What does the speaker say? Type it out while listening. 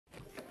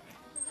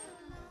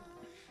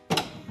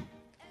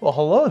Well,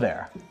 hello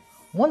there.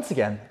 Once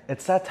again,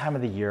 it's that time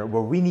of the year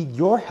where we need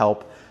your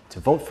help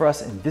to vote for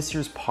us in this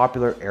year's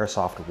popular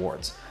Airsoft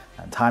Awards.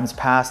 In times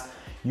past,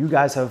 you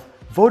guys have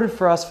voted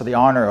for us for the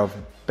honor of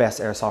Best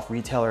Airsoft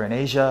Retailer in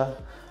Asia,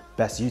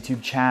 Best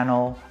YouTube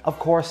Channel, of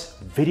course,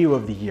 Video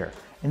of the Year.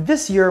 And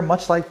this year,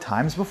 much like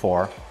times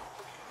before,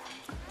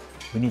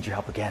 we need your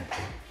help again.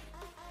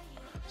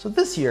 So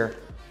this year,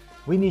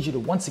 we need you to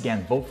once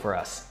again vote for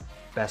us.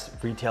 Best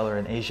Retailer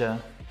in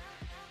Asia,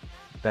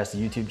 Best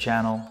YouTube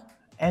Channel,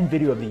 and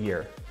Video of the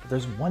Year. But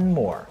there's one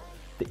more.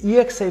 The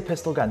EXA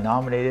Pistol got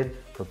nominated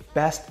for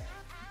Best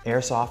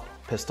Airsoft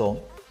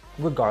Pistol,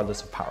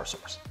 regardless of power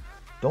source.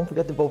 Don't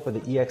forget to vote for the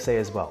EXA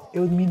as well. It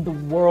would mean the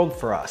world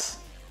for us.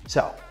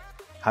 So,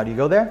 how do you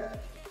go there?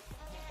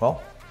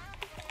 Well,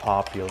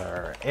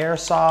 Popular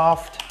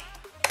Airsoft.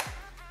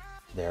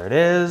 There it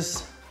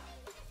is.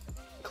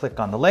 Click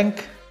on the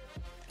link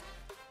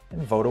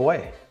and vote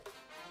away.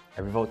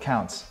 Every vote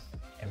counts,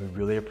 and we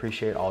really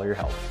appreciate all your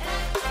help.